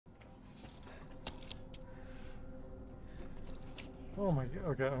Oh my god.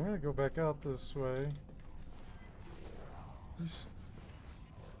 Okay, I'm gonna go back out this way.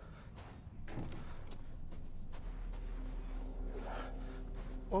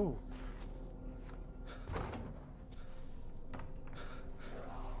 Oh.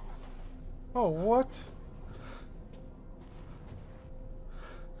 Oh, what?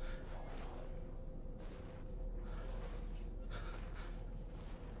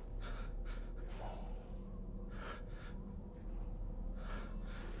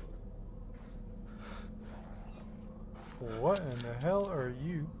 What in the hell are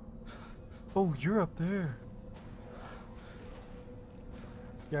you? Oh, you're up there.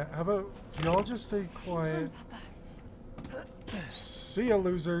 Yeah, how about y'all just stay quiet? See ya,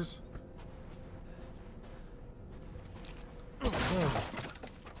 losers. Oh.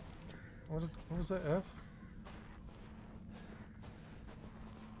 What was that, F?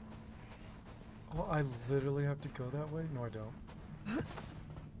 Oh, I literally have to go that way? No, I don't.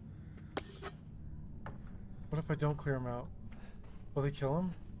 What if I don't clear him out? Will they kill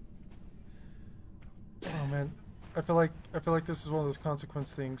him? Oh man, I feel like this is one of those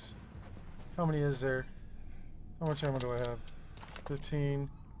consequence things. How many is there? How much ammo do I have? 15,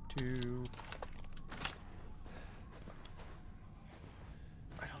 2.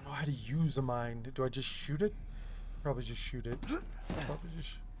 I don't know how to use a mine. Do I just shoot it? Probably just shoot it. Probably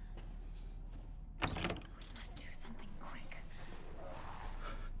just. Let's do something quick.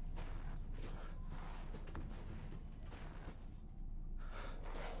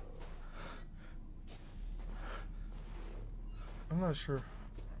 I'm not sure.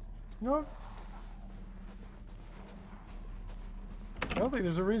 No. I don't think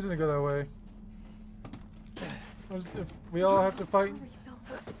there's a reason to go that way. If we all have to fight.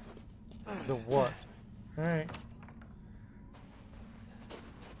 The what? Alright.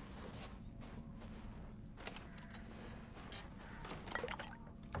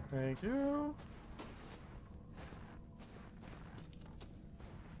 Thank you.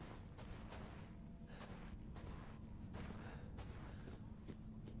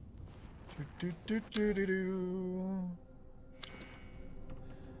 Do do do do do.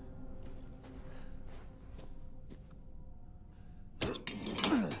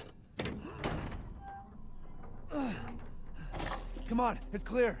 Come on, it's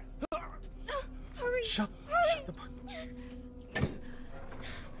clear. Hurry! Shut the fuck.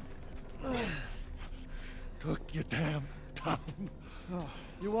 Took your damn time. Oh,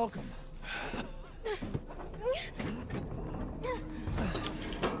 you're welcome.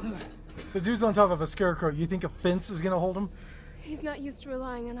 The dude's on top of a scarecrow. You think a fence is gonna hold him? He's not used to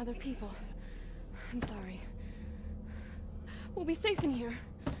relying on other people. I'm sorry. We'll be safe in here,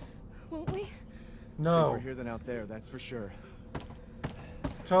 won't we? No. Safer here than out there, that's for sure.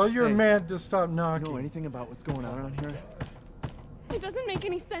 Tell your Hey, man to stop Do knocking. you know anything about what's going on around here? It doesn't make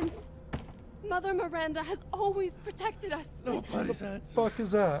any sense. Mother Miranda has always protected us. Nobody's hands. Fuck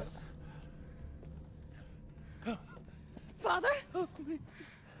is that? Father?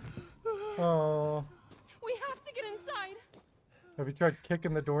 Oh. We have to get inside. Have you tried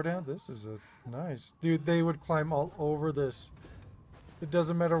kicking the door down? This is a nice. Dude, they would climb all over this. It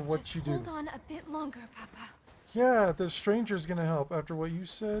doesn't matter what Just you do. hold on a bit longer, Papa. Yeah, the stranger's gonna help after what you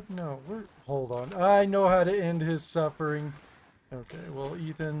said. No, hold on. I know how to end his suffering. Okay, well,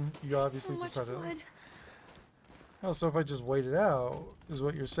 Ethan, you obviously so much decided. blood. Oh, so if I just wait it out, is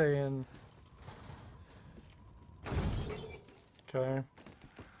what you're saying? Okay.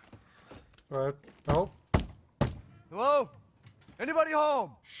 Right. Oh. Hello? Anybody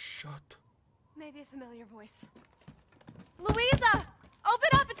home? Shut. Maybe a familiar voice. Louisa! Open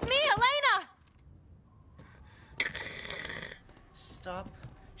up! It's me, Elena! Stop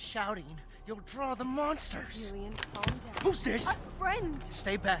shouting. You'll draw the monsters. Julian, calm down. Who's this? A friend!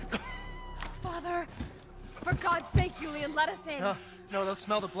 Stay back. Father! For God's sake, Julian, let us in. No, they'll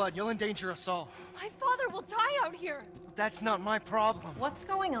smell the blood. You'll endanger us all. My father will die out here. That's not my problem. What's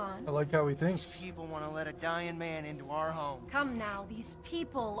going on? I like how he thinks. People want to let a dying man into our home. Come now, these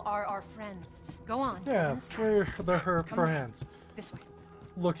people are our friends. Go on. Yeah, inside. we're her Come on. friends. This way.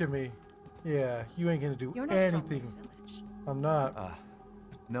 Look at me. Yeah, you ain't gonna do You're not anything. from this village. I'm not.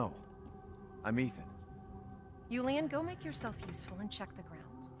 No. I'm Ethan. Julian, go make yourself useful and check the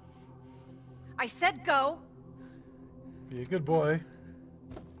grounds. I said go! Be a good boy.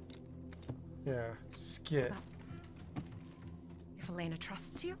 Yeah, skit. If Elena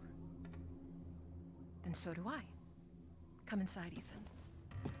trusts you, then so do I. Come inside,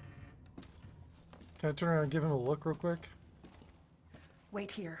 Ethan. Can I turn around and give him a look real quick? Wait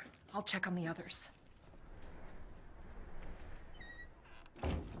here. I'll check on the others.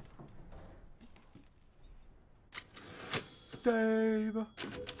 save.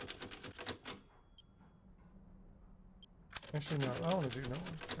 Actually, no. I want to do no.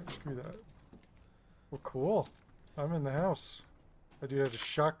 Screw that. Well, cool. I'm in the house. I do have a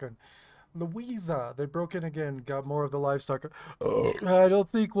shotgun. Louisa, they broke in again. Got more of the livestock. I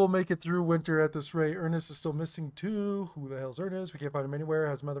don't think we'll make it through winter at this rate. Ernest is still missing too. Who the hell's Ernest? We can't find him anywhere.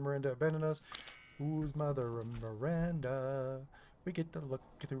 Has Mother Miranda abandoned us? Who's Mother Miranda? We get to look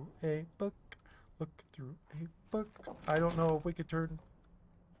through a book. Look through a book. I don't know if we could turn.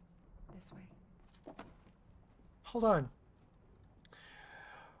 This way. Hold on.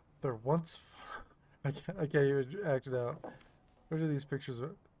 There once. I can't even act it out. What are these pictures?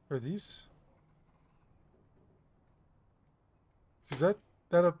 Are these? Because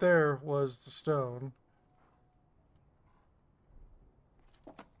that up there was the stone.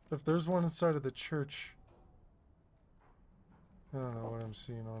 If there's one inside of the church, I don't know what I'm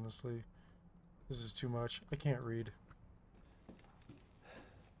seeing, honestly. This is too much. I can't read.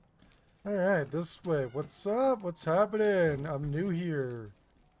 Alright, this way. What's up? What's happening? I'm new here.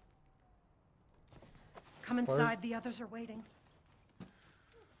 Come inside, the others are waiting. The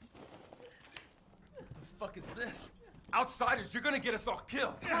fuck is this? Outsiders, you're gonna get us all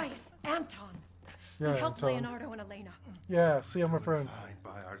killed. Quiet, Anton. Yeah, Help Anton. Leonardo and Elena. Yeah, see, I'm a friend.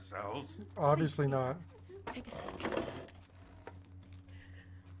 Fine by ourselves. Obviously not. Take a seat.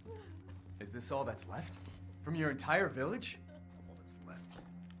 Is this all that's left? From your entire village? All that's left.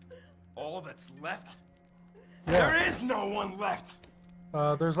 All that's left? Yeah. There is no one left.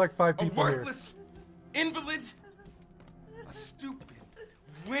 There's like 5 A people here. worthless invalid, a stupid,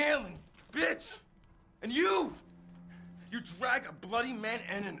 wailing bitch, and you drag a bloody man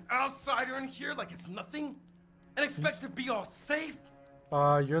and an outsider in here like it's nothing, and expect to be all safe?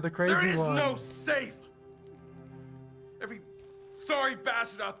 You're the crazy There is one. no safe. Every sorry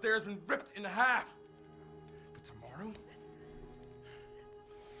bastard out there has been ripped in half. But tomorrow,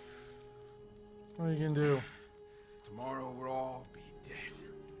 What are you gonna do? tomorrow we'll all be dead.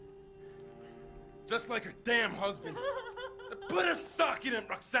 Just like her damn husband. Put a sock in him,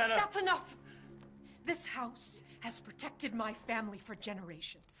 Roxana! That's enough! This house has protected my family for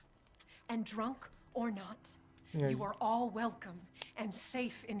generations. And drunk or not, Yeah, you are all welcome and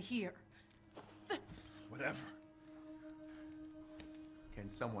safe in here. Whatever. Can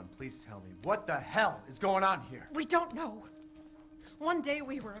someone please tell me what the hell is going on here? We don't know. One day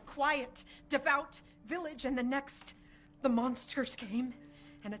we were a quiet, devout village, and the next, the monsters came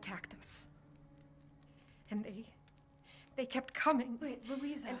and attacked us. And they kept coming. Wait,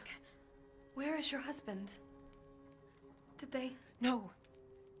 Louisa. Where is your husband? Did they? No.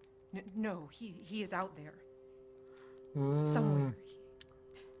 No, he is out there. Somewhere.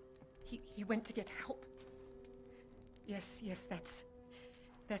 He went to get help. Yes, that's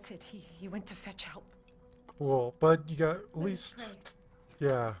it. He went to fetch help. Cool, but you got at least.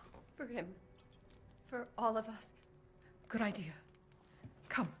 Yeah. For him. For all of us. Good idea.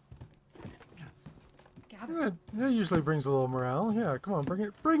 Come. Gather. That usually brings a little morale. Yeah, come on, bring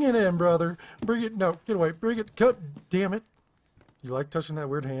it in, brother. Bring it. No, get away. Bring it. Cut. Damn it. You like touching that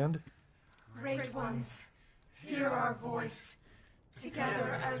weird hand? Great ones, hear our voice.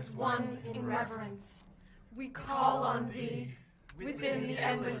 Together as one in reverence, we call on thee within the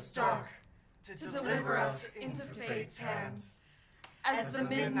endless dark to deliver us into fate's hands. As the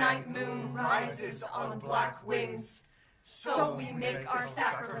midnight moon rises on black wings, so we make our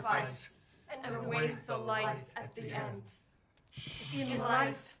sacrifice and await the light at the end. In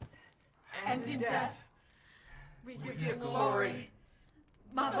life and in death, we give you glory,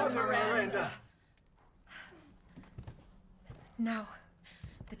 Mother Miranda. Now,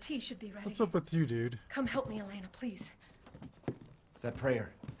 the tea should be ready. What's up with you, dude? Come help me, Elena, please. That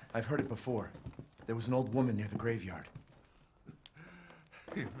prayer. I've heard it before. There was an old woman near the graveyard.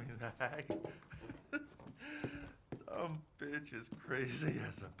 You mean the hag? Dumb bitch is crazy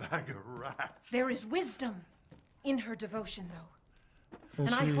as a bag of rats. There is wisdom in her devotion, though. And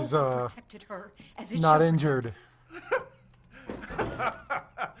And I hope she's we protected her as it not shall injured. protect us.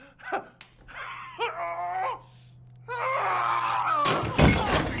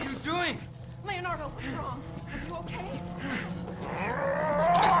 What are you doing? Leonardo, what's wrong? Are you okay?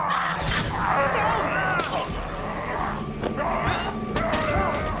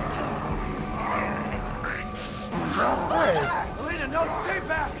 Hey, Elena, no, stay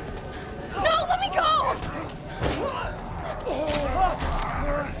back! No, let me go!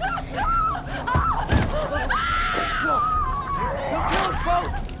 He'll kill us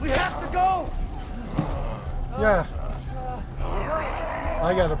both! We have to go! yeah.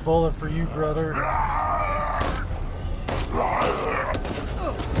 I got a bullet for you, brother.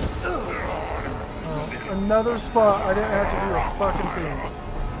 Another spot. I didn't have to do a fucking thing.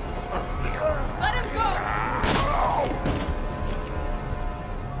 Let him go!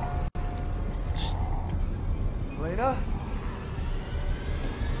 Lena?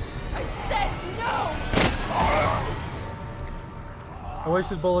 I said no! I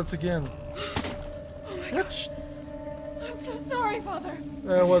wasted bullets again. What? I'm so sorry, Father.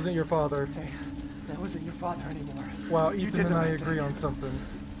 That wasn't your father. Hey, that wasn't your father anymore. Wow, You Ethan did and the I right agree thing. on something.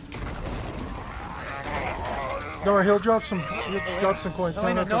 Don't worry, he'll drop some coins. No,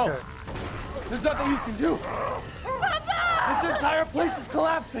 Elena, it's no. okay. There's nothing you can do. Papa! This entire place is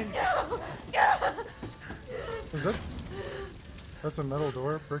collapsing. Is that? That's a metal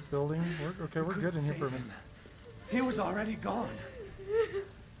door, brick building. We're good in here for a minute. He was already gone.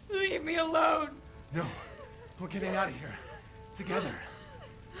 Leave me alone. No, we're getting out of here. Together.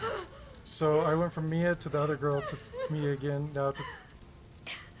 So I went from Mia to the other girl to Mia again. Now to.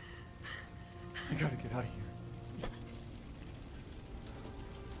 We gotta get out of here.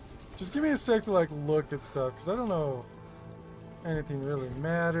 Just give me a sec to like look at stuff, because I don't know if anything really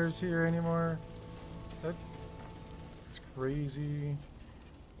matters here anymore. That's crazy.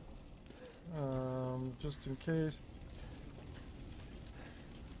 Just in case.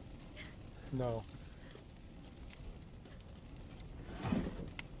 No.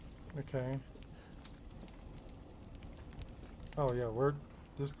 Okay. Oh yeah,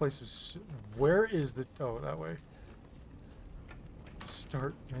 this place is. Where is the? Oh, that way.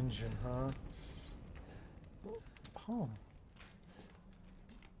 Start engine, huh? Oh.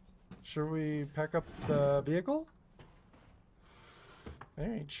 Should we pack up the vehicle?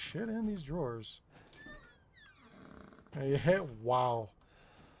 There ain't shit in these drawers. Hey, wow.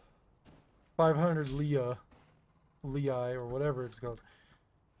 500 Lei, or whatever it's called.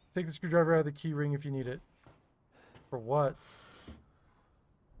 Take the screwdriver out of the key ring if you need it. For what?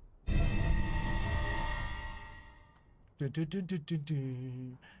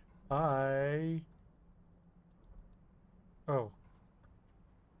 Oh.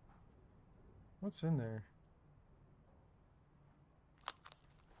 What's in there?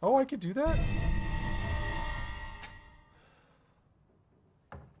 Oh, I could do that?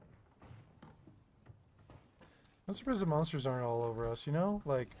 I'm surprised the monsters aren't all over us, you know?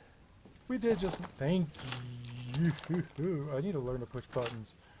 Like, we did just... Thank you. I need to learn to push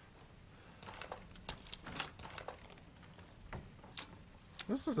buttons.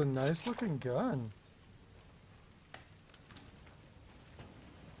 This is a nice looking gun.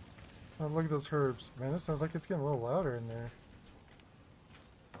 Oh, look at those herbs. Man, this sounds like it's getting a little louder in there.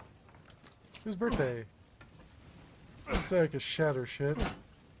 Whose birthday? Looks like a shatter shit.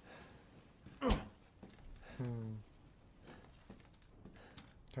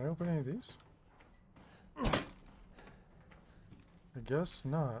 Can I open any of these? I guess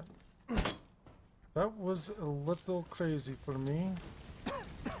not. That was a little crazy for me.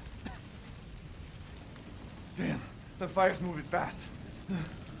 Damn, the fire's moving fast.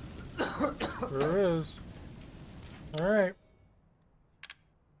 There is. Alright.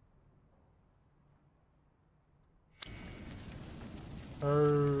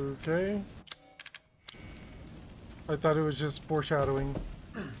 Okay. I thought it was just foreshadowing.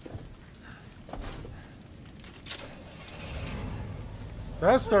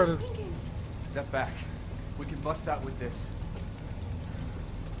 That started. Step back. We can bust out with this.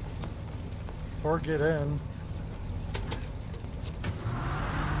 Or get in.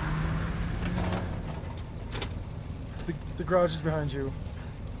 The garage is behind you.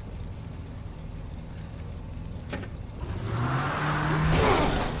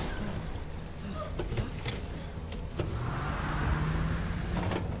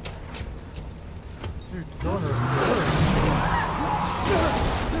 Dude, go in reverse.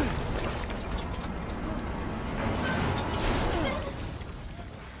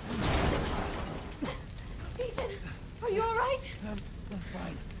 Ethan, are you alright? I'm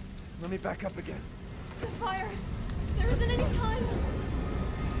fine. Let me back up again. The fire. There isn't any time.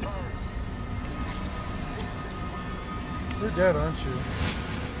 You're dead, aren't you?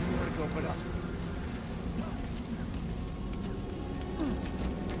 You want to go, but up.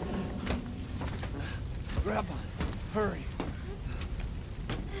 Grab on. Hurry.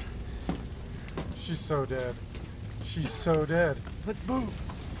 She's so dead. She's so dead. Let's move.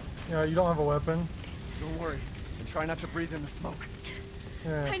 Yeah, you don't have a weapon. Don't worry. And try not to breathe in the smoke.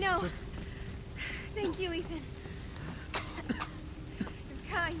 Yeah. I know. just- Thank you, Ethan. You're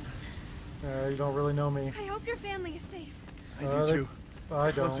kind. you don't really know me. I hope your family is safe. I do too. I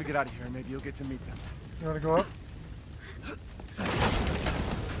Once we don't. get out of here, maybe you'll get to meet them. You wanna go up?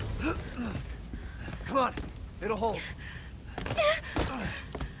 Come on. It'll hold.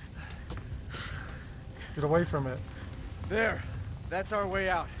 Get away from it. There. That's our way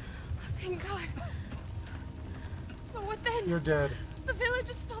out. Thank God. But what then? You're dead. The village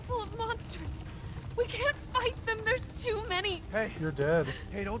is still full of monsters. We can't fight them. There's too many. Hey. You're dead.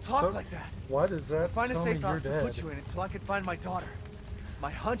 Hey, don't talk So, like that. What is that? Find a Tell me safe you're house to dead. put you in until I can find my daughter.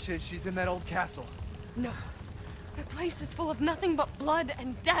 My hunch is she's in that old castle. No. That place is full of nothing but blood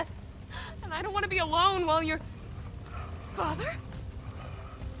and death. And I don't want to be alone while you're... Father?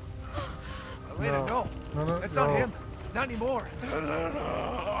 Elena, No. no. No, That's no. not him. Not anymore.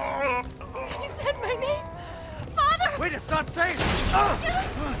 He said my name. Father! Wait, it's not safe.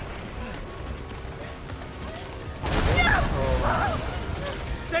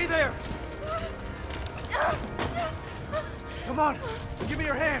 Stay there. Come on. Give me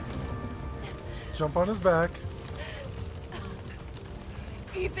your hand. Jump on his back.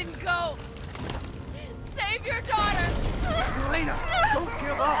 Ethan, go! Save your daughter! Elena, don't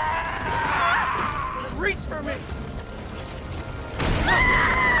give up. Reach for me.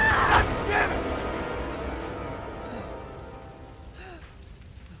 God damn it.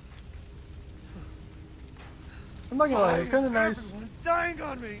 I'm not gonna lie, it's kind of Why is nice. everyone dying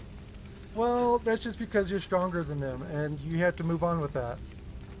on me. Well, that's just because you're stronger than them, and you have to move on with that.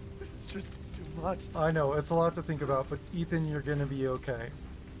 This is just too much. I know, it's a lot to think about, but Ethan, you're gonna be okay.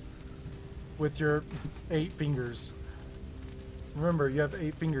 With your 8 fingers. Remember, you have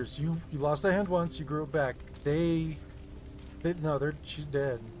 8 fingers. You lost a hand once, you grew it back. She's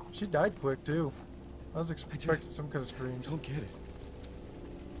dead. She died quick, too. I was expecting some kind of screams. Don't get it.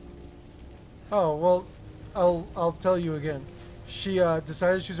 Oh, well, I'll tell you again. She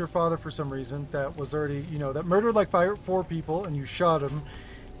decided to choose her father for some reason that was already, that murdered like 4 people, and you shot him,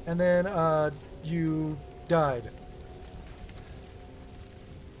 and then you died.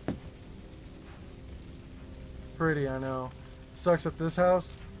 Pretty, I know. Sucks that this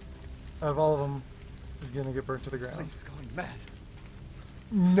house, out of all of them, is gonna get burnt to the This ground. place is going mad.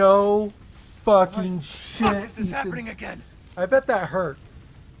 No fucking shit. Fuck, this is Ethan. happening again. I bet that hurt.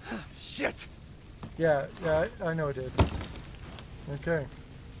 Shit. Yeah, I know it did. Okay.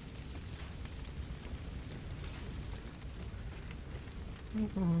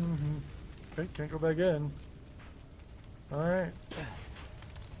 Okay, can't go back in. Alright.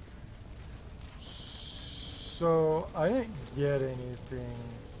 So, I didn't get anything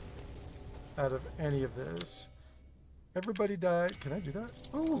out of any of this. Everybody died. Can I do that?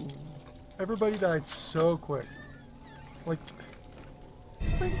 Ooh. Everybody died so quick. Like,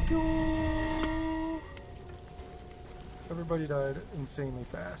 thank you. Everybody died insanely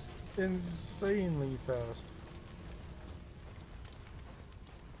fast. Insanely fast.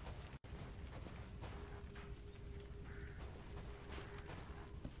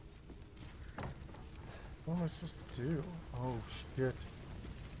 What am I supposed to do? Oh, shit.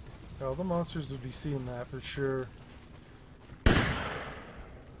 All the monsters would be seeing that for sure.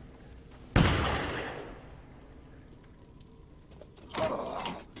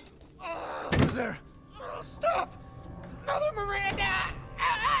 Who's there? Stop! Mother Miranda!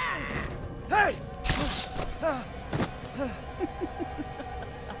 Hey!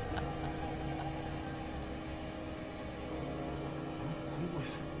 Who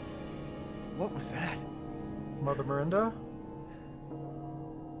was... What was that? Mother Miranda?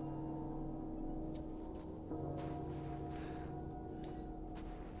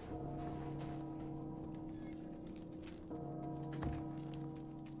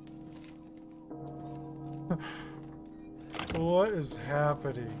 What is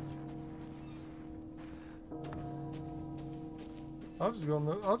happening? I'll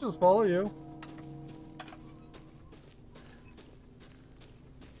just follow you.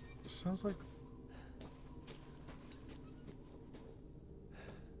 Sounds like...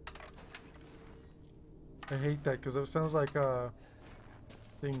 I hate that because it sounds like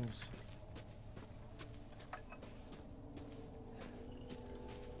things.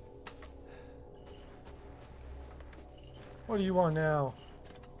 What do you want now?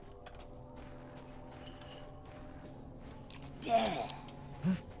 Death.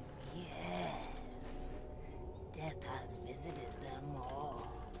 Yes. Death has visited them all.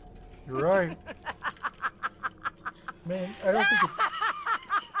 You're right. Man, I don't think it...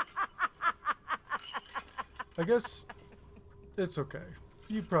 I guess it's okay.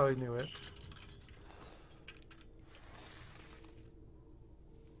 You probably knew it.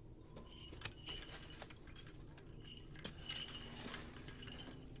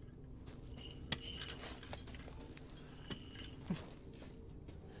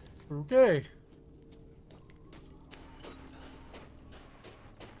 Okay.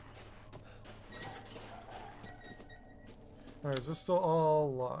 Alright, is this still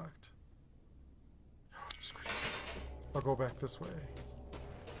all locked? I'll go back this way.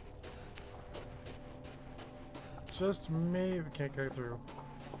 Just maybe can't go through.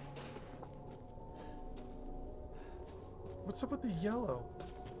 What's up with the yellow?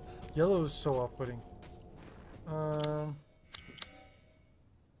 Yellow is so off-putting.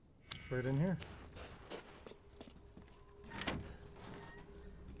 Right in here.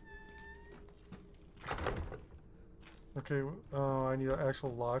 Okay, oh, I need an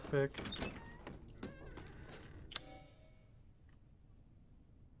actual lockpick.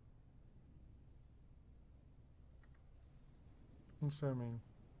 What's that mean?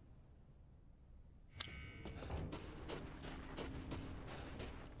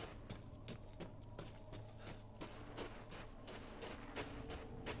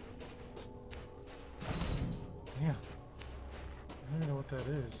 Damn. I don't know what that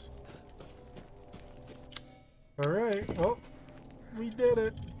is. Alright, well, we did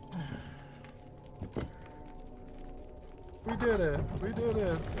it. We did it. We did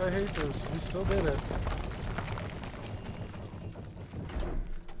it. I hate this. We still did it.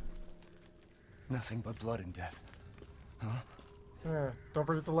 Nothing but blood and death. Huh? Yeah, don't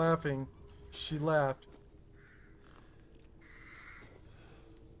forget the laughing. She laughed.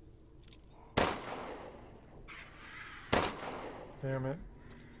 Damn it.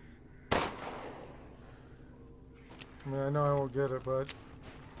 I mean, I know I won't get it, but...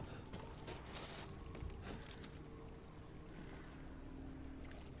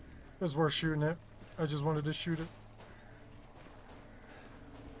 it was worth shooting it. I just wanted to shoot it.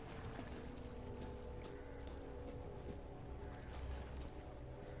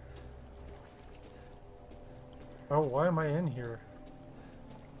 Oh, why am I in here?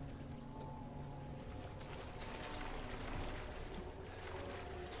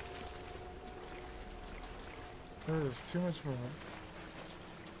 There is too much movement.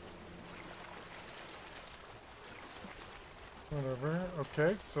 Whatever.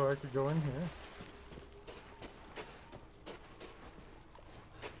 Okay, so I could go in here.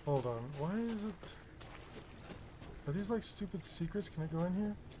 Hold on. Why is it... are these like stupid secrets? Can I go in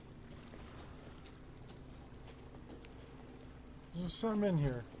here? There's something in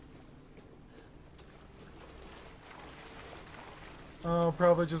here. Oh,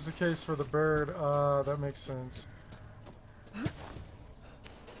 probably just a case for the bird. That makes sense.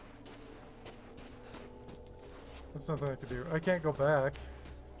 That's nothing I could do. I can't go back.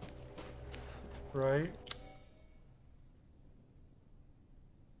 Right?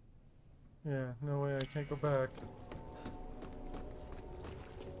 Yeah, no way, I can't go back.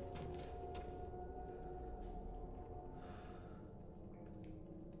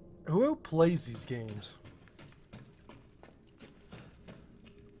 Who plays these games?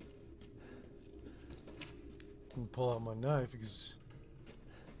 I'm gonna pull out my knife because...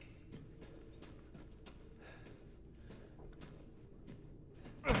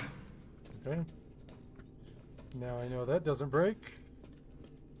 okay. Now I know that doesn't break.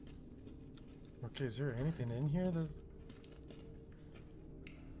 Okay, is there anything in here that...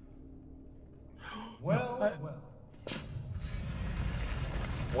 well, no, well.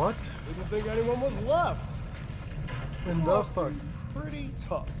 What? Didn't think anyone was left. In the fuck? Pretty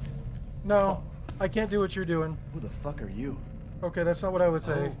tough. No, I can't do what you're doing. Who the fuck are you? Okay, that's not what I would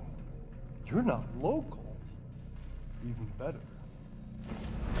say. Oh, you're not local. Even better.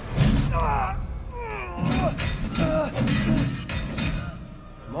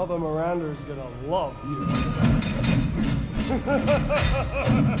 Mother Miranda's gonna love you.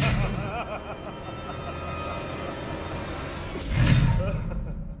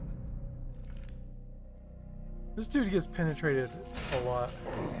 This dude gets penetrated a lot.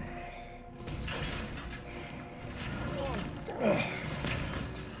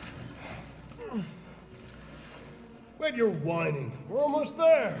 Wait, you're whining. We're almost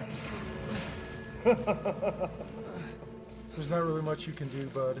there. There's not really much you can do,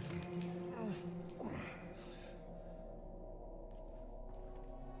 bud.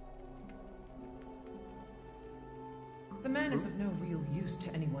 The man is of no real use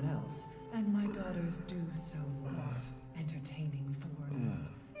to anyone else, and my daughters do so love entertaining foreigners.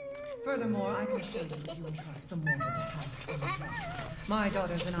 Furthermore, I can assure you that you entrust the mortal to house and address. My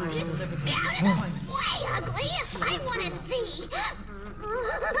daughters and I shall deliver to you the finest. Way ugly! I want to see!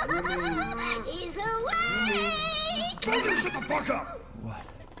 He's awake! Shut the fuck up! What?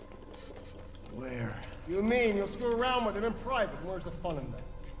 Where? You mean you'll screw around with him in private? Where's the fun in that?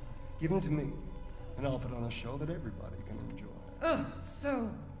 Give him to me, and I'll put on a show that everybody can enjoy. Ugh,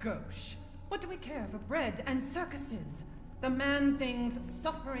 so gauche. What do we care for bread and circuses? The man thinks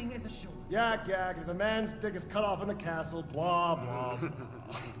suffering is assured. Yak, yak, if a man's dick is cut off in the castle, blah, blah, blah.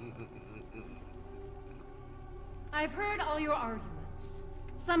 I've heard all your arguments.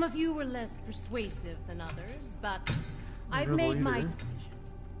 Some of you were less persuasive than others, but I've made my decision.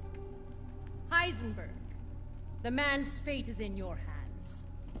 Heisenberg, the man's fate is in your hands.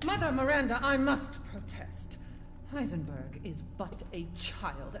 Mother Miranda, I must protest. Heisenberg is but a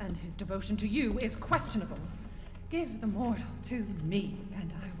child, and his devotion to you is questionable. Give the mortal to me,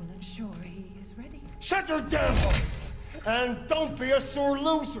 and I will ensure he is ready. Shut your damn hole! And don't be a sore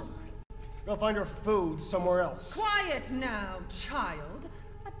loser! Go find her food somewhere else. Quiet now, child.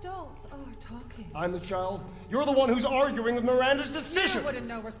 Adults are talking. I'm the child. You're the one who's arguing with Miranda's decision. You wouldn't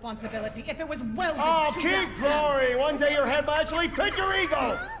know responsibility if it was welded Oh, to keep growing! One day your head will actually fit your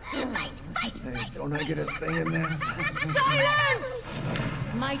ego! Hey, don't I get a say in this? Silence!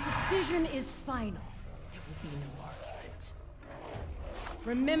 My decision is final. There will be no argument.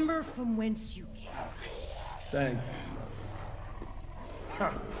 Remember from whence you came. Thank you.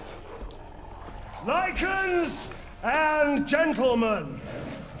 Huh. Lycans and gentlemen,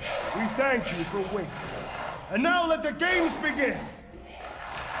 we thank you for waiting. And now let the games begin.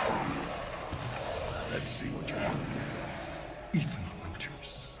 Let's see what you're doing. Ethan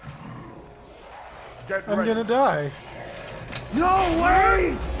Winters. Get ready. I'm gonna die. No,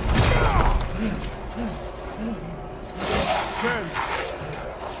 wait!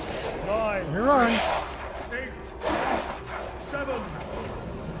 10, 9, You're on. 8, 7,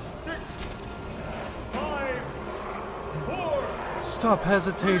 6, 5, 4. Stop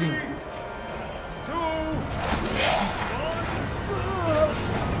hesitating. 3, 2, 1.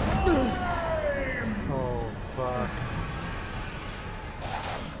 Oh, fuck.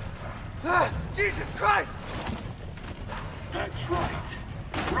 Ah, Jesus Christ! That's right.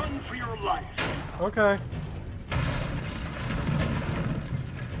 Run for your life. Okay.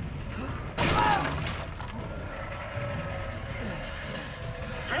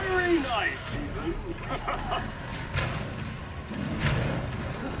 Very nice, Ethan.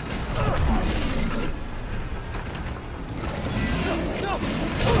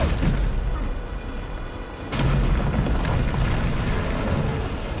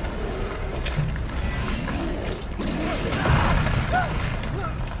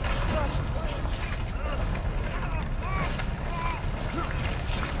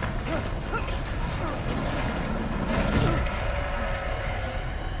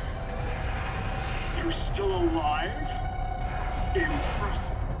 You're still alive? Impressive.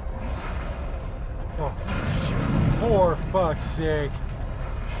 Oh, for fuck's sake.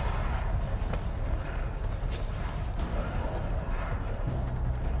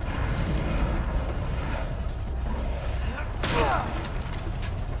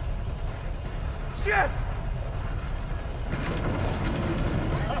 Shit!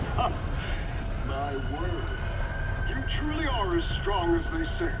 My word. You truly are as strong as they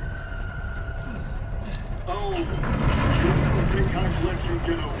say. Oh, you don't think I've let you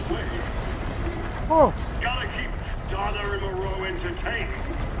get away? Oh! Gotta keep Donna and Moreau entertained.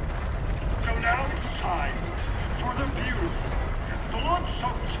 So now it's time for the beautiful,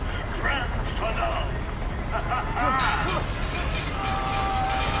 blood-soaked grand finale.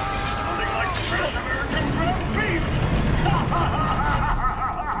 Nothing like fresh American ground beef!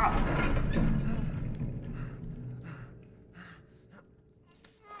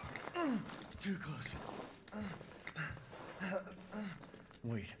 Too close.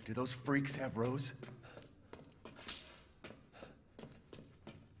 Wait, do those freaks have Rose?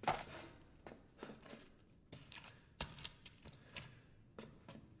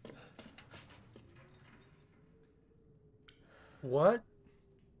 What?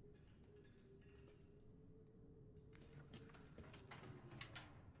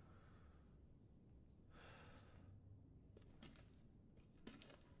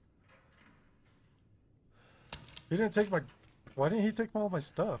 He didn't take my... Why didn't he take all my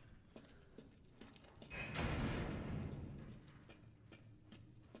stuff?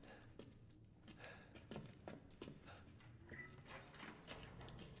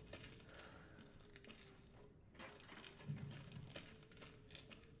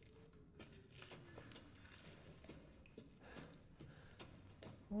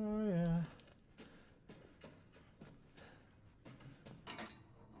 Oh, yeah.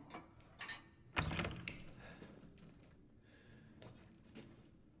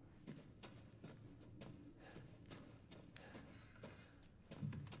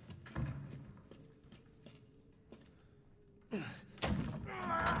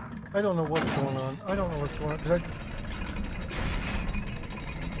 I don't know what's going on. I don't know what's going on. Did I...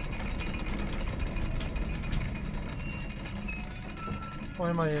 Why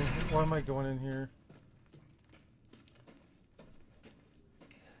am I in? Why am I going in here?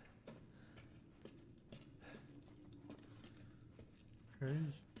 Okay.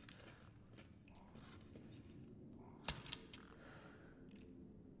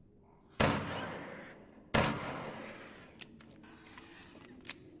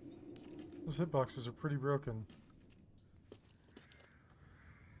 Those hitboxes are pretty broken.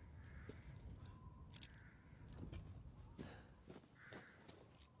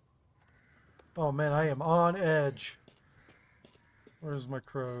 Oh man, I am on edge. Where's my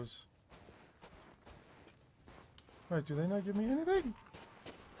crows? Wait, do they not give me anything?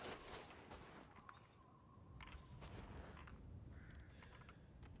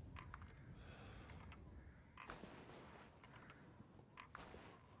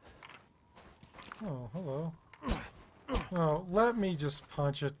 Oh, hello. Oh, let me just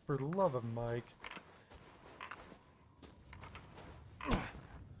punch it for the love of Mike.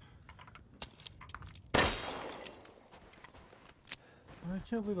 I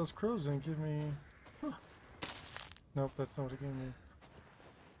can't believe those crows didn't give me... Huh. Nope, that's not what it gave me.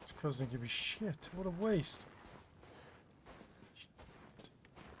 Those crows didn't give me shit. What a waste. Shit.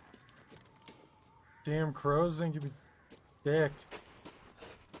 Damn crows didn't give me dick.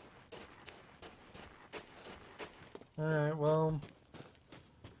 Alright, well...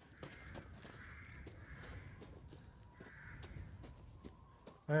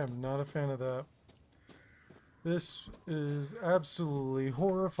 I am not a fan of that. This is absolutely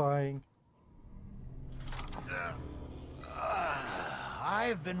horrifying.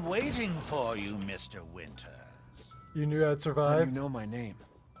 I've been waiting for you, Mr. Winters. You knew I'd survive? How do you know my name?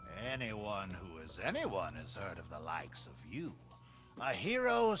 Anyone who is anyone has heard of the likes of you. A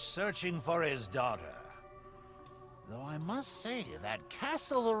hero searching for his daughter. Though I must say, that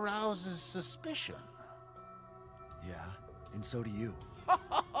castle arouses suspicion. Yeah, and so do you. I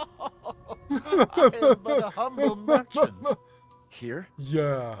am but a humble merchant. Here?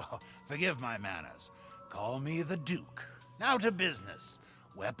 Yeah. Oh, forgive my manners. Call me the Duke. Now to business.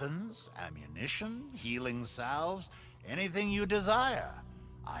 Weapons, ammunition, healing salves, anything you desire,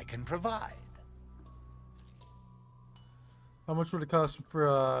 I can provide. How much would it cost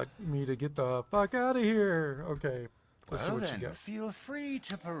for me to get the fuck out of here? Okay, let's see Well what then, you got. feel free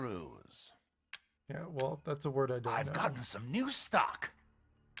to peruse. Yeah, well, that's a word I don't know. I've gotten some new stock.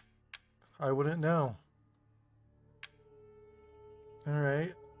 I wouldn't know.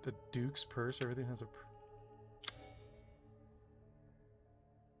 Alright, the Duke's purse, everything has a...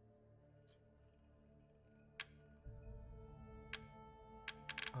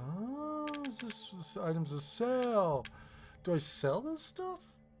 Oh, this items to sell. Do I sell this stuff?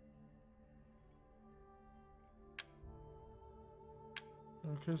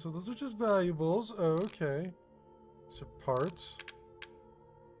 Okay, so those are just valuables. Oh, okay. So parts.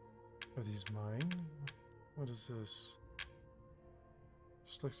 Are these mine? What is this?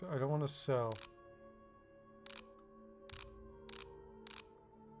 Just like, I don't want to sell.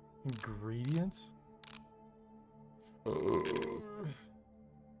 Ingredients?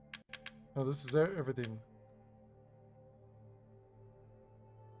 Oh, this is everything.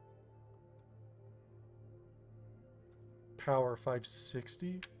 Power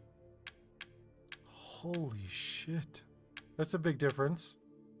 560? Holy shit. That's a big difference.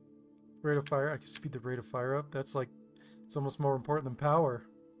 Rate of fire. I can speed the rate of fire up. That's like, it's almost more important than power.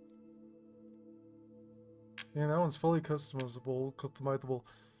 Yeah, that one's fully customizable, customizable.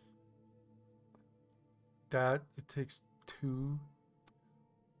 That, it takes 2.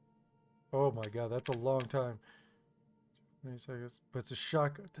 Oh my god, that's a long time. 20 seconds. But it's a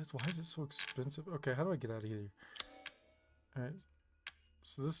shotgun. That's, why is it so expensive? Okay, how do I get out of here? Alright.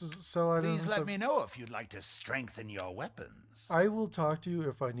 So this is sell items. Please let me know if you'd like to strengthen your weapons. I will talk to you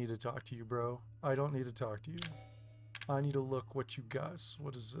if I need to talk to you, bro. I don't need to talk to you. I need to look what you got.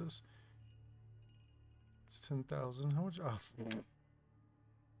 What is this? It's 10,000. How much? Oh.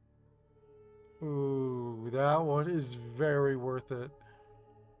 Ooh, that one is very worth it.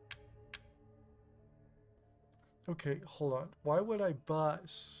 Okay, hold on. Why would I buy?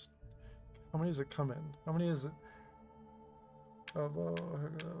 How many does it come in? How many is it?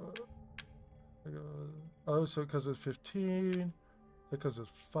 Oh, so because it's 15, because it's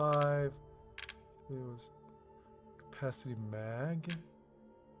 5. It was capacity mag.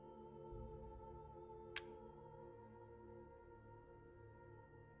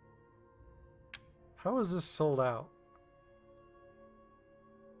 How is this sold out?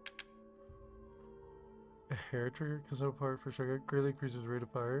 A hair trigger, because no part for sugar greatly increases rate of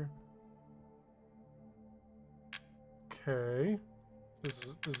fire. Okay.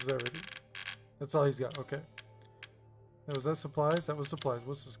 This is everything. That's all he's got. Okay. Now, was that supplies? That was supplies.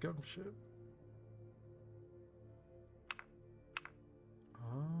 What's this gun shit?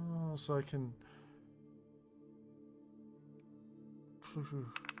 Oh, so I can...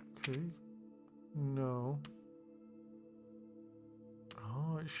 Okay. No.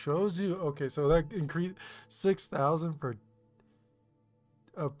 Oh, it shows you. Okay, so that increased 6,000 for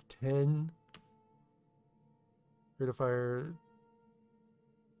up 10. Rate of fire.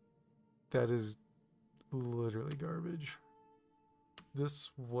 That is literally garbage. This,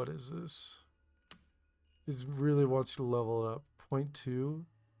 what is this? This really wants you to level it up. 0.2.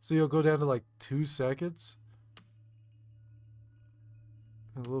 So you'll go down to like 2 seconds.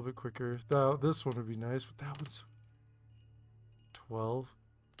 A little bit quicker. This one would be nice, but that one's 12.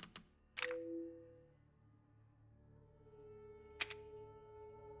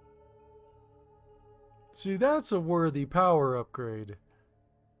 See, that's a worthy power upgrade.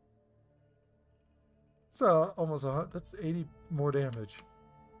 It's almost that's 80 more damage.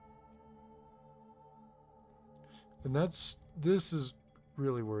 And this is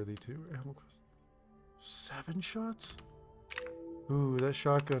really worthy too. 7 shots? Ooh, that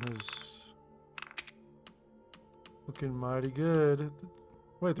shotgun is looking mighty good.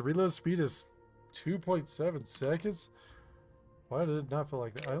 Wait, the reload speed is 2.7 seconds? Why did it not feel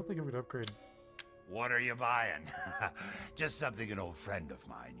like that? I don't think it would upgrade. What are you buying? Just something an old friend of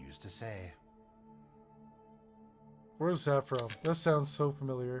mine used to say. Where's that from? That sounds so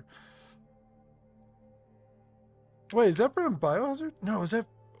familiar. Wait, is that from Biohazard? No, is that...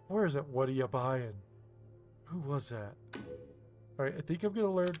 Where is that? What are you buying? Who was that? Alright, I think I'm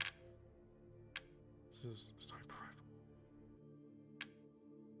gonna learn... This is sniper rifle.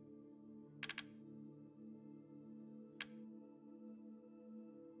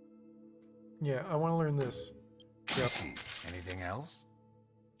 Yeah, I want to learn this. Yep. Anything else?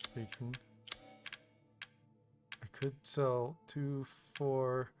 Patron. I could sell 2,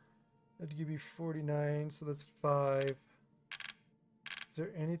 4... That'd give me 49, so that's 5. Is there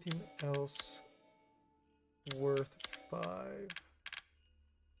anything else worth 5?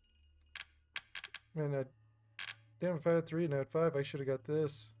 Man, damn, if I had 3 and I had 5, I should have got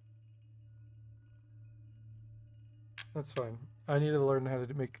this. That's fine. I need to learn how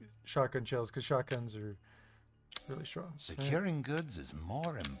to make shotgun shells, because shotguns are really strong. Securing goods is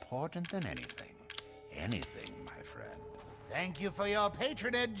more important than anything. Anything, my friend. Thank you for your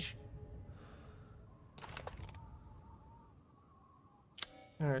patronage.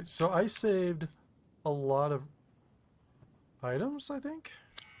 Alright, so I saved a lot of items, I think?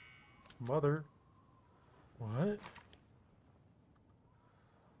 Mother. What?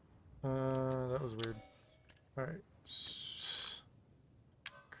 That was weird. Alright.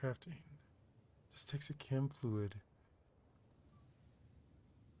 Crafting. This takes a chem fluid.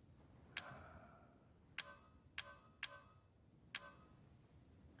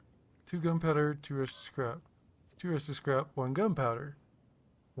 Two gunpowder, 2 rusted scrap. 2 rusted scrap, 1 gunpowder.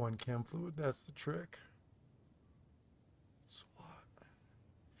 1 chem fluid. That's the trick. SWAT.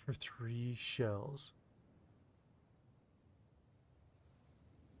 For 3 shells.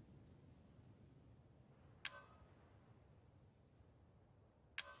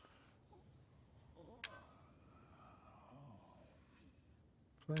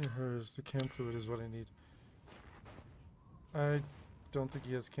 Playing hers. The chem fluid is what I need. I don't think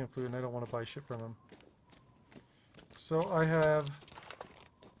he has chem fluid and I don't want to buy shit from him. So I have...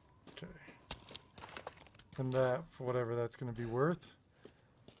 And that, for whatever that's going to be worth.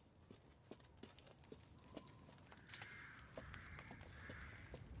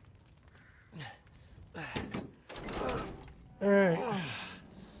 Alright.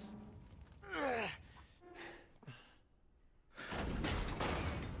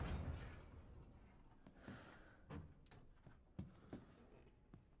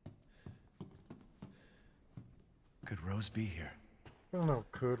 Could Rose be here? I don't know,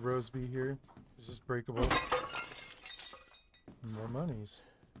 could Rose be here? Is this breakable? More monies.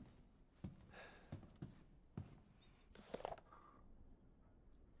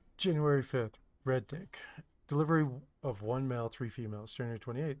 January 5th. Red Dick. Delivery of 1 male, 3 females. January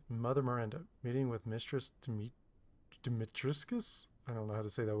 28th. Mother Miranda. Meeting with Mistress Dimitriscus? I don't know how to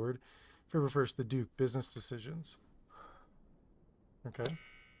say that word. February 1st. The Duke. Business decisions. Okay.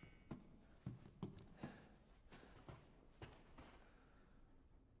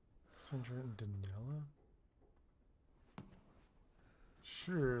 Cassandra and Danella?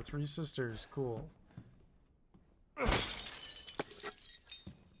 Sure, 3 sisters, cool.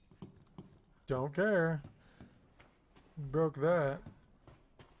 Don't care. Broke that.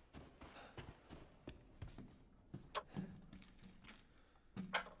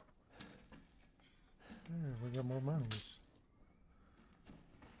 There, we got more monies.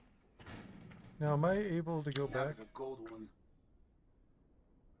 Now, am I able to go back? A gold one.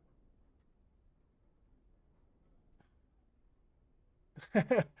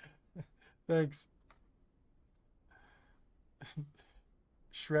 Thanks.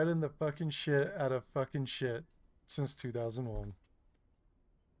 Shredding the fucking shit out of fucking shit since 2001.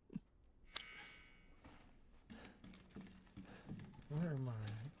 Where am I?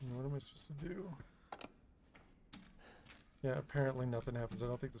 What am I supposed to do? Yeah, apparently nothing happens. I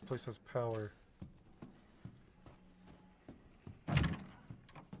don't think this place has power.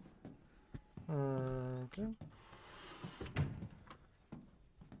 Okay.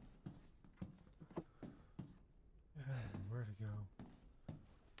 Where to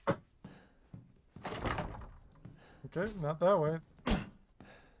go? Okay, not that way.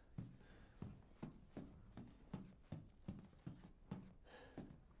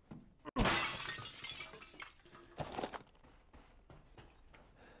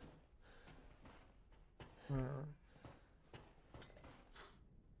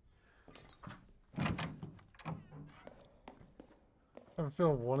 I have a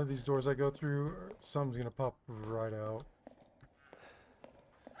feeling one of these doors I go through, something's gonna pop right out.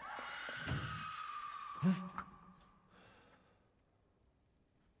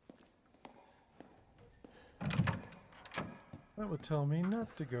 That would tell me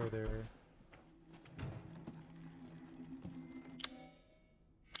not to go there.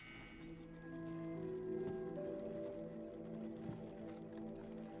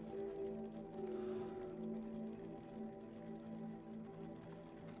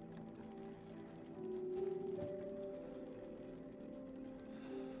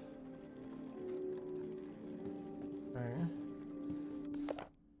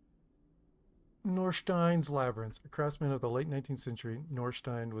 Norstein's Labyrinth. A craftsman of the late 19th century,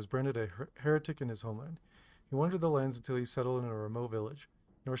 Norstein was branded a heretic in his homeland. He wandered the lands until he settled in a remote village.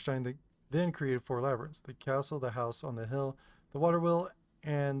 Norstein then created 4 labyrinths: the castle, the house on the hill, the water wheel,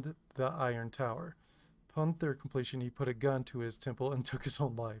 and the iron tower. Upon their completion, he put a gun to his temple and took his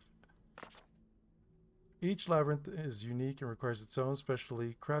own life. Each labyrinth is unique and requires its own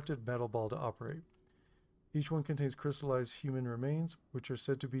specially crafted metal ball to operate. Each one contains crystallized human remains, which are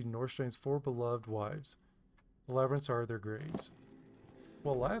said to be Norstein's 4 beloved wives. The labyrinths are their graves.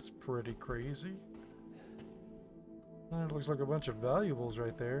 Well, that's pretty crazy. It looks like a bunch of valuables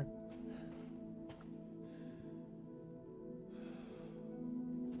right there.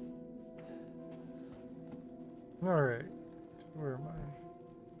 Alright. Where am I?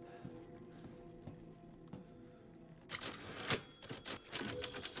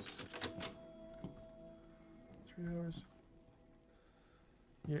 3 hours.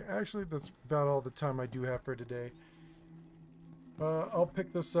 Yeah, actually, that's about all the time I do have for today. I'll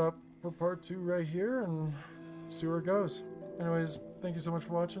pick this up for part 2 right here and see where it goes. Anyways, thank you so much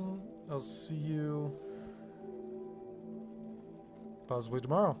for watching. I'll see you possibly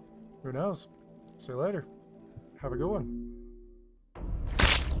tomorrow. Who knows? See you later. Have a good one.